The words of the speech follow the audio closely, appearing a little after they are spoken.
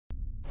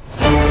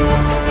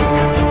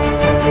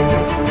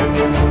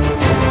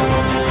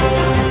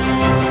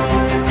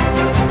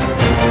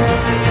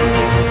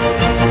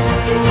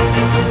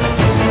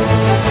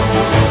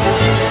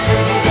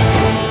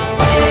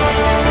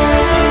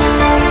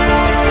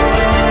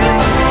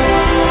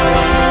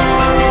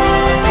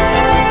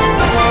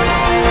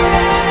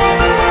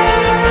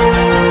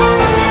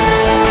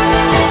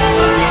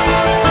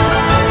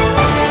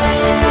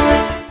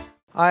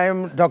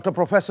Dr.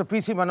 Professor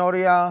C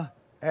Manoria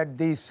at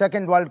the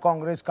Second World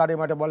Congress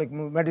Cardiometabolic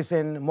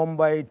Medicine,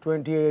 Mumbai,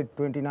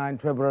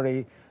 28-29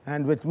 February.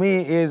 And with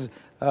me is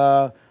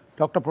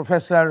Dr.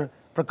 Professor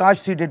Prakash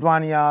C.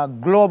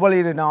 Deedwania,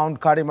 globally renowned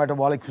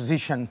cardiometabolic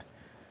physician.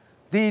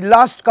 The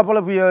last couple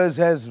of years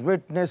has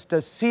witnessed a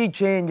sea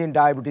change in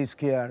diabetes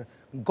care.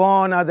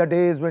 Gone are the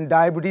days when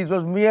diabetes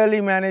was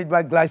merely managed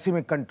by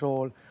glycemic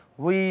control.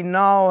 We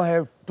now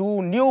have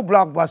two new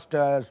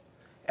blockbusters,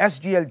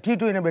 SGLT2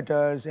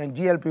 inhibitors and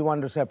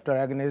GLP-1 receptor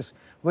agonists,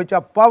 which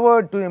are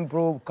powered to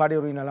improve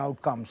cardiorenal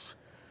outcomes.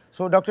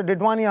 So, Dr.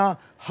 Deedwania,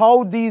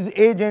 how these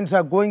agents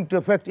are going to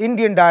affect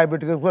Indian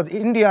diabetes? Because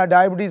India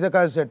diabetes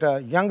occurs at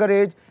a younger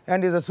age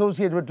and is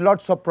associated with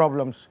lots of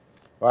problems.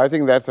 Well, I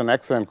think that's an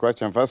excellent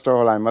question. First of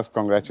all, I must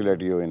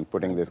congratulate you in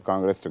putting this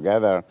Congress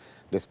together,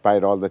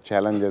 despite all the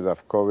challenges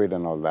of COVID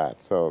and all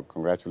that. So,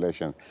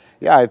 congratulations.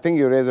 Yeah, I think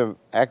you raise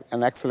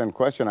an excellent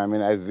question. I mean,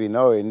 as we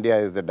know, India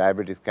is the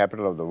diabetes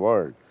capital of the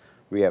world.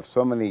 We have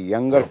so many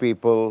younger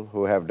people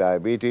who have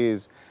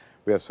diabetes.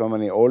 We have so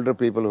many older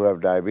people who have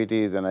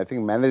diabetes. And I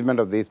think management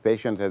of these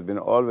patients has been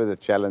always a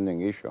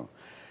challenging issue.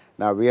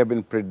 Now, we have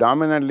been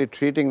predominantly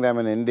treating them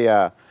in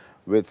India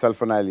with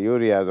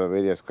sulfonylureas of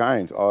various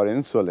kinds or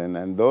insulin,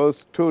 and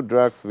those two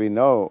drugs we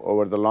know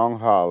over the long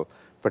haul,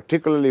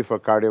 particularly for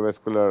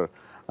cardiovascular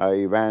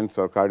events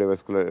or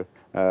cardiovascular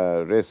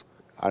risk,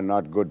 are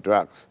not good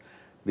drugs.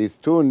 These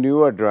two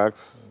newer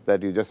drugs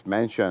that you just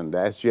mentioned, the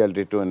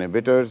SGLT2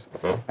 inhibitors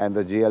and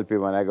the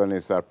GLP-1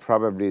 agonists, are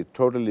probably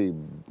totally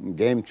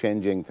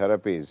game-changing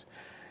therapies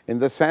in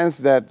the sense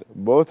that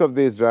both of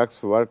these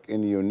drugs work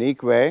in a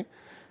unique way.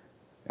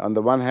 On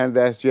the one hand, the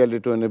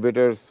SGLT2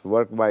 inhibitors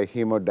work by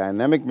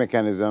hemodynamic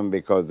mechanism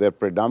because their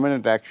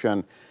predominant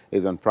action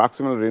is on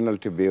proximal renal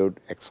tubule,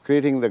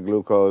 excreting the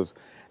glucose,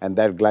 and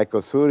that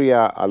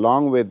glycosuria,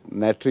 along with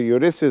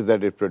natriuresis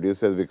that it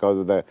produces because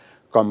of the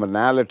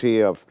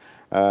commonality of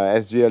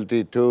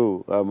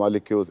SGLT2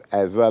 molecules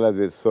as well as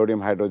with sodium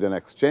hydrogen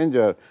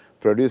exchanger,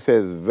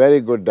 produces very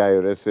good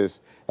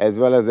diuresis, as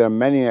well as there are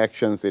many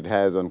actions it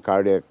has on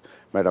cardiac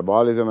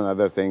metabolism and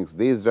other things.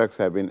 These drugs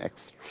have been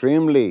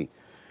extremely,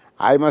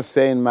 I must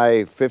say, in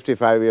my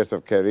 55 years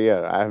of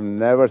career, I have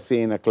never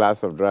seen a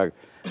class of drug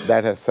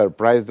that has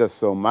surprised us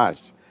so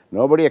much.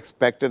 Nobody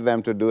expected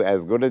them to do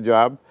as good a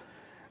job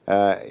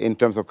in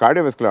terms of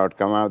cardiovascular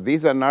outcome. Now,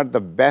 these are not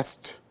the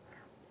best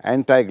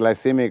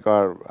anti-glycemic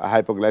or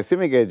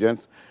hypoglycemic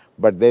agents,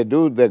 but they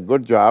do the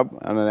good job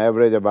on an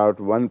average about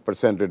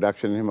 1%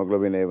 reduction in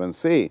hemoglobin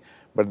A1C.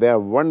 But they are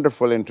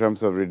wonderful in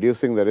terms of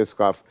reducing the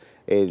risk of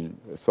a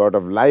sort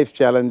of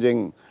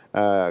life-challenging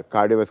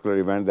cardiovascular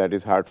event, that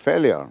is heart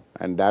failure.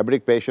 And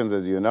diabetic patients,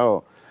 as you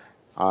know,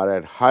 are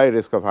at high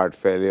risk of heart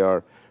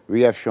failure.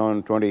 We have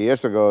shown 20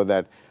 years ago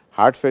that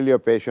heart failure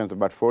patients,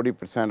 about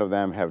 40% of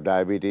them have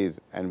diabetes,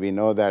 and we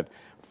know that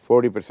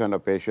 40%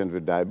 of patients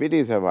with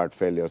diabetes have heart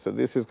failure. So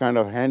this is kind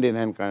of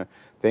hand-in-hand kind of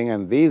thing,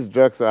 and these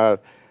drugs are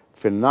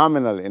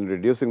phenomenal in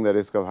reducing the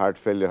risk of heart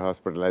failure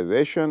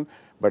hospitalization.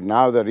 But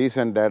now the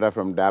recent data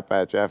from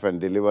DAPA-HF and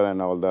DELIVER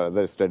and all the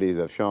other studies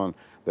have shown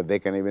that they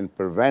can even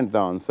prevent the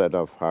onset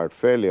of heart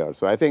failure.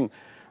 So I think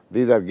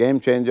these are game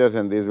changers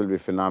and these will be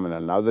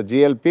phenomenal. Now the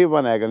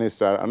GLP-1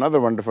 agonists are another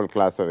wonderful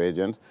class of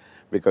agents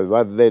because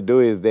what they do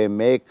is they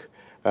make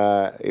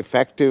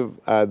effective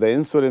the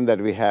insulin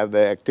that we have,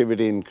 the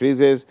activity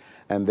increases,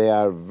 and they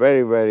are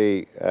very,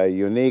 very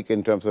unique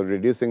in terms of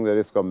reducing the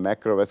risk of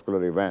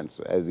macrovascular events.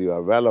 As you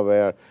are well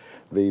aware,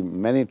 the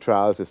many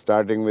trials,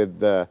 starting with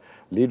the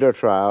LEADER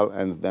trial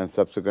and then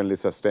subsequently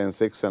SUSTAIN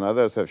 6 and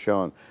others, have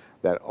shown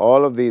that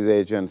all of these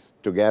agents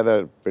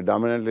together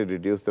predominantly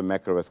reduce the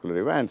macrovascular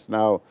events.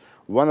 Now,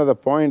 one of the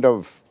point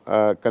of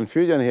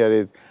confusion here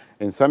is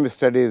in some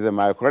studies the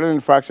myocardial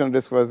infarction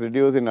risk was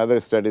reduced, in other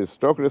studies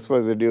stroke risk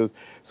was reduced.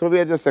 So we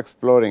are just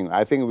exploring.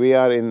 I think we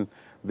are in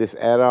this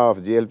era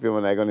of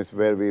GLP-1 agonists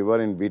where we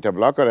were in beta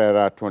blocker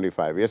era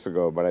 25 years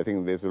ago, but I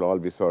think this will all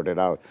be sorted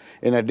out.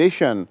 In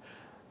addition,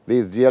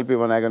 these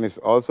GLP-1 agonists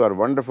also are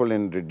wonderful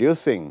in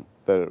reducing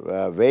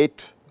the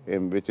weight,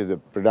 which is a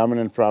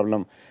predominant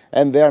problem,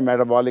 and they are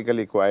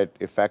metabolically quite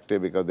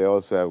effective because they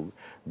also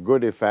have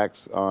good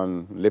effects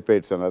on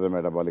lipids and other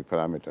metabolic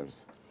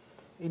parameters.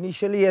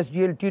 Initially,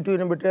 SGLT2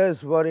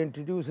 inhibitors were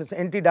introduced as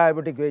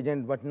anti-diabetic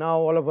agents, but now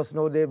all of us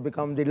know they've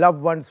become the loved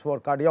ones for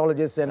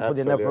cardiologists and for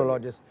the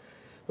nephrologists.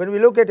 When we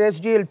look at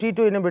SGLT2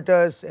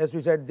 inhibitors, as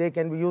we said, they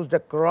can be used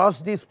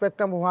across the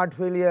spectrum of heart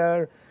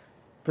failure,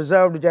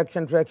 preserved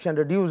ejection fraction,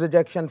 reduced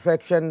ejection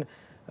fraction.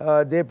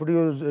 They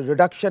produce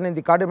reduction in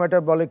the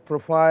cardiometabolic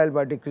profile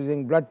by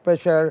decreasing blood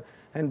pressure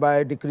and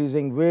by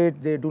decreasing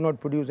weight. They do not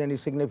produce any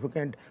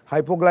significant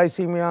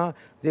hypoglycemia.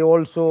 They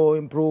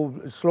also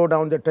slow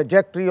down the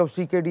trajectory of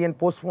CKD and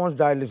postpones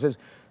dialysis.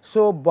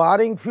 So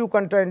barring few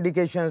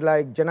contraindications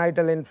like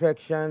genital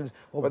infections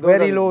or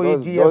very low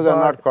EGFR. Those are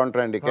not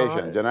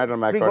contraindications, genital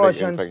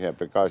myocardial infection,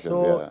 precautions.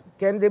 So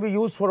can they be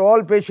used for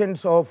all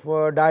patients of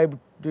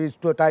diabetes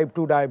to type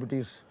 2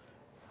 diabetes?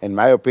 In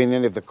my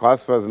opinion, if the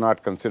cost was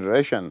not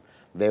consideration,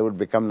 they would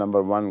become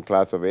 #1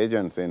 class of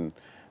agents in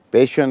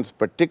patients,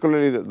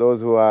 particularly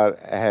those who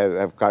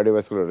have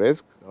cardiovascular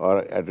risk or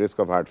at risk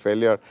of heart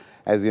failure.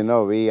 As you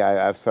know,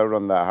 I've served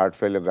on the heart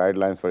failure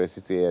guidelines for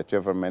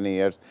ACC-AHF for many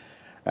years.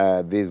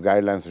 These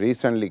guidelines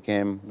recently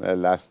came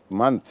last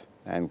month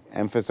and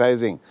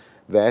emphasizing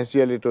the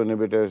SGLT2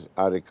 inhibitors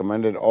are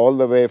recommended all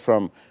the way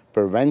from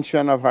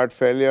prevention of heart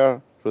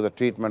failure to the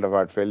treatment of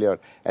heart failure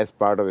as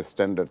part of a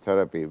standard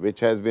therapy, which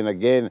has been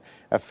again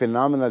a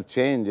phenomenal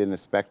change in the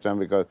spectrum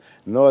because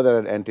no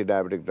other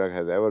anti-diabetic drug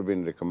has ever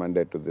been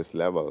recommended to this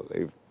level.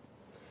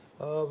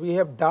 We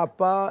have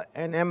DAPA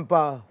and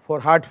EMPA for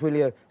heart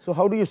failure. So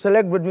how do you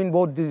select between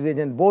both these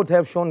agents? Both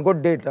have shown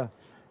good data.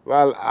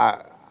 Well,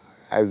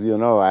 as you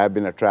know, I have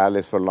been a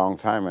trialist for a long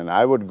time, and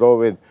I would go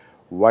with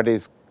what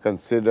is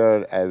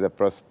considered as a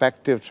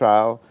prospective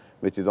trial,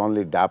 which is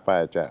only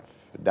DAPA-HF.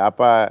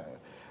 DAPA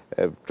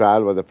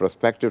trial was a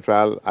prospective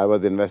trial. I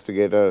was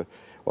investigator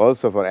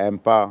also for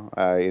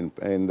EMPA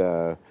in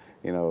the,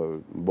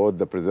 both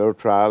the PRESERVE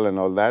trial and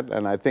all that.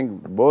 And I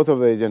think both of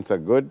the agents are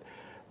good.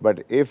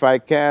 But if I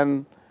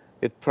can,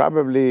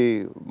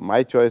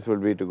 my choice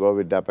would be to go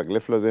with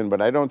dapagliflozin,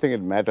 but I don't think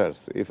it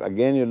matters. If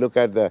again you look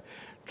at the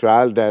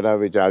trial data,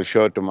 which I'll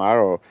show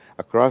tomorrow,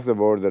 across the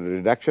board, the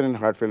reduction in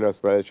heart failure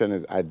hospitalization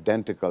is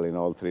identical in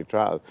all three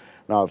trials.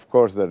 Now, of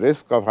course, the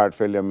risk of heart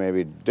failure may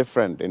be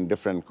different in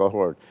different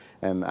cohorts,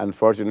 and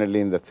unfortunately,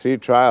 in the three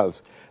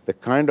trials, the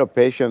kind of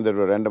patients that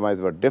were randomized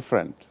were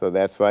different. So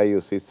that's why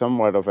you see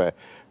somewhat of a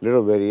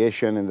little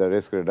variation in the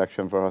risk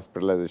reduction for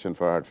hospitalization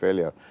for heart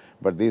failure.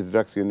 But these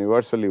drugs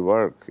universally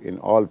work in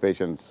all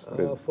patients.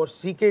 For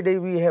CKD,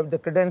 we have the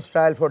CREDENCE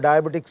trial for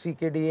diabetic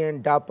CKD,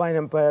 and DAPA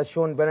and EMPA has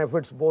shown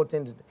benefits both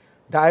in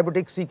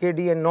diabetic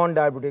CKD and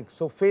non-diabetic.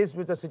 So faced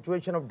with a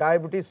situation of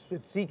diabetes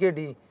with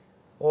CKD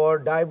or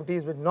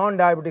diabetes with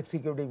non-diabetic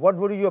CKD, what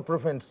would be your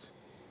preference?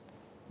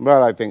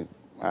 Well, I think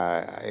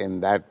in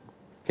that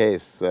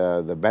case,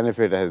 the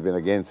benefit has been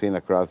again seen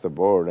across the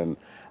board. And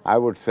I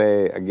would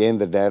say, again,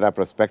 the data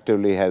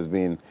prospectively has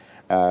been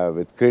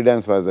with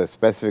CREDENCE was a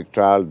specific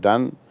trial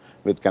done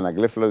with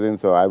canagliflozin.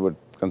 So I would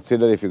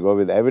consider if you go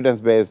with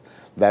evidence-based,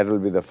 that will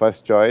be the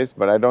first choice.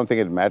 But I don't think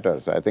it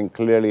matters. I think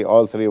clearly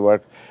all three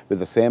work with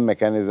the same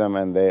mechanism,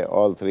 and they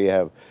all three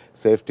have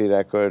safety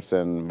records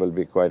and will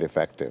be quite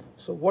effective.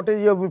 So what is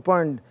your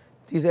viewpoint?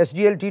 These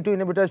SGLT2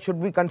 inhibitors, should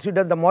we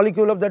consider the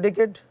molecule of the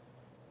decade?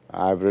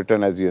 I've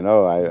written, as you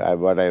know, I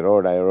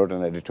wrote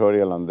an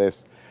editorial on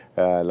this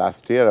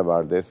last year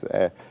about this.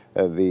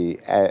 The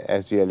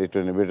SGLT2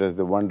 inhibitor is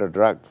the wonder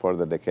drug for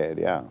the decade,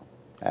 yeah,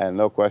 and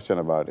no question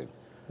about it.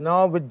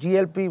 Now with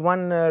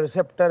GLP-1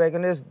 receptor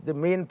agonists, the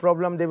main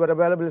problem they were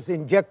available is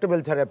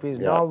injectable therapies.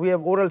 Yeah. Now we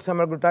have oral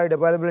semaglutide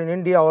available in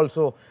India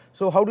also.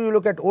 So how do you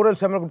look at oral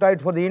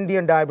semaglutide for the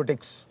Indian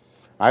diabetics?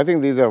 I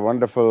think these are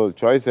wonderful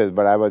choices,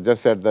 but I was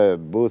just at the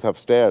booth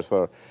upstairs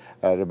for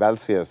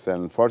Rybelsus,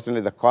 and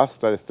fortunately the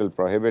costs are still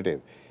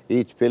prohibitive.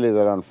 Each pill is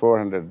around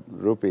 400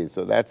 rupees,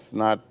 so that's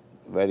not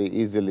very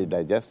easily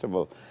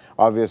digestible.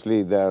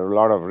 Obviously, there are a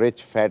lot of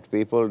rich, fat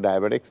people,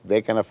 diabetics,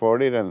 they can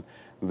afford it, and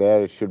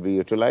there it should be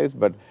utilized.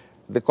 But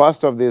the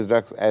cost of these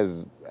drugs,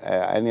 as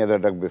any other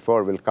drug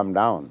before, will come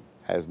down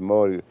as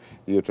more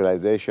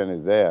utilization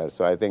is there.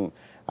 So I think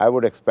I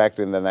would expect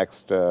in the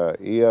next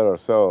year or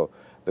so,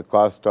 the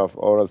cost of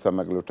oral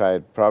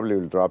semaglutide probably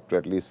will drop to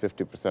at least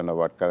 50% of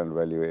what current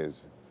value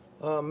is.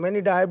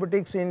 Many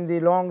diabetics in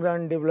the long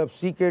run develop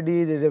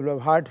CKD, they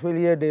develop heart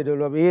failure, they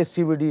develop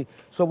ASCVD.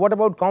 So what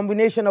about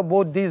combination of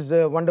both these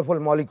wonderful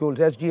molecules,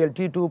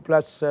 SGLT2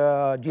 plus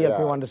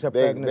GLP-1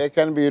 receptor agonist? They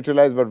can be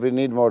utilized, but we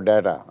need more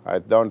data. I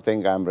don't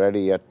think I'm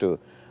ready yet to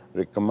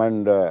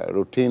recommend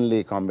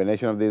routinely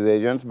combination of these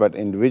agents, but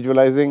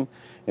individualizing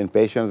in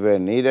patients where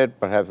needed,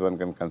 perhaps one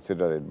can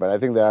consider it. But I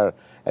think there are,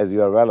 as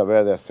you are well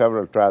aware, there are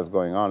several trials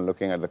going on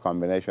looking at the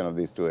combination of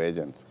these two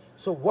agents.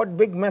 So what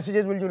big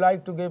messages will you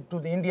like to give to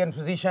the Indian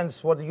physicians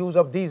for the use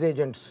of these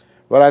agents?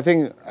 Well, I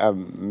think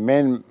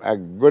a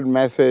good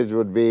message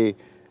would be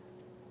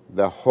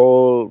the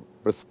whole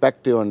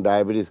perspective on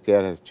diabetes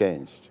care has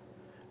changed.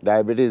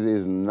 Diabetes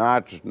is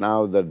not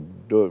now the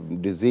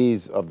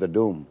disease of the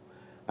doom.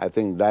 I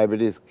think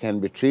diabetes can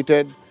be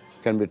treated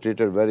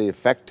very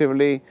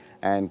effectively,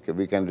 and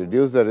we can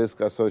reduce the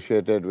risk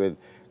associated with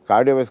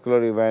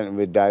cardiovascular event,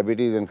 with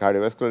diabetes and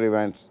cardiovascular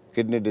events,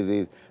 kidney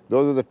disease.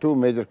 Those are the two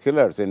major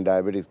killers in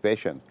diabetes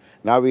patients.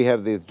 Now we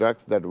have these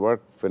drugs that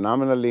work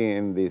phenomenally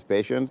in these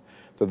patients.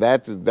 So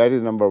that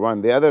is number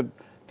one. The other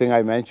thing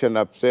I mentioned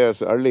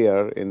upstairs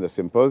earlier in the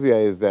symposia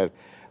is that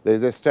there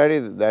is a study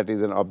that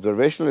is an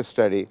observational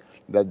study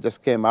that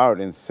just came out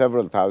in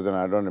several thousand,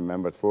 I don't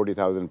remember,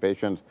 40,000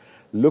 patients,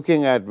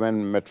 looking at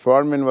when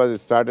metformin was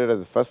started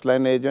as a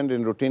first-line agent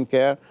in routine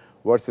care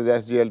versus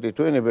SGLT2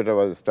 inhibitor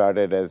was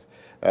started as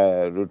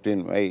a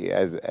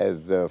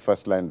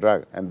first-line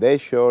drug. And they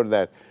showed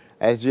that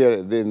this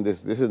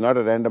is not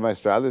a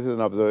randomized trial, this is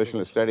an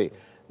observational study,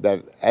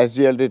 that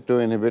SGLT2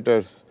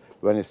 inhibitors,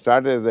 when it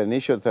started as the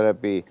initial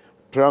therapy,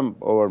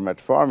 trumped over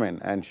metformin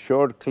and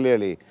showed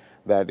clearly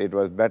that it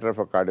was better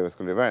for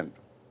cardiovascular event.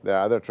 There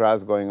are other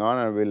trials going on,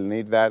 and we'll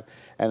need that.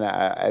 And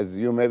as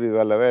you may be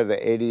well aware, the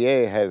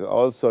ADA has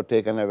also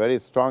taken a very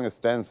strong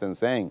stance in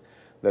saying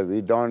that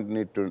we don't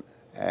need to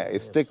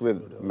stick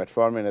with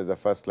metformin as the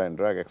first-line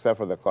drug, except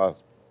for the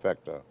cost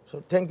factor.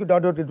 So thank you,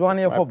 Dr.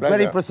 Deedwania, for pleasure.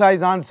 very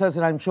precise answers,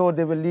 and I'm sure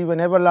they will leave an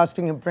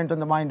everlasting imprint on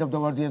the mind of the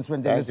audience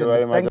when they listen.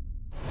 Thank you very much.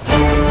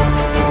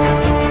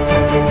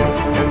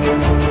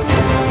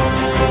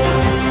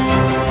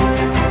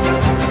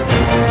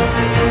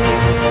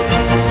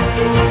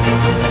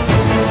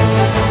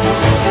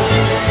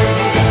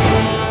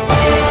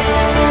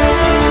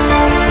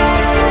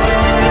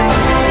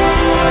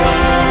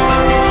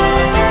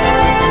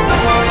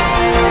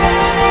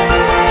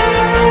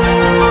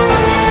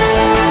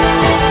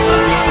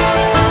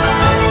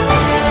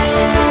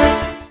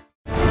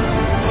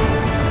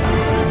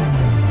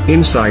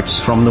 Insights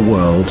from the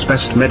world's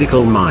best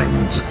medical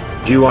minds.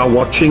 You are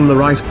watching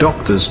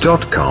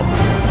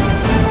TheRightDoctors.com.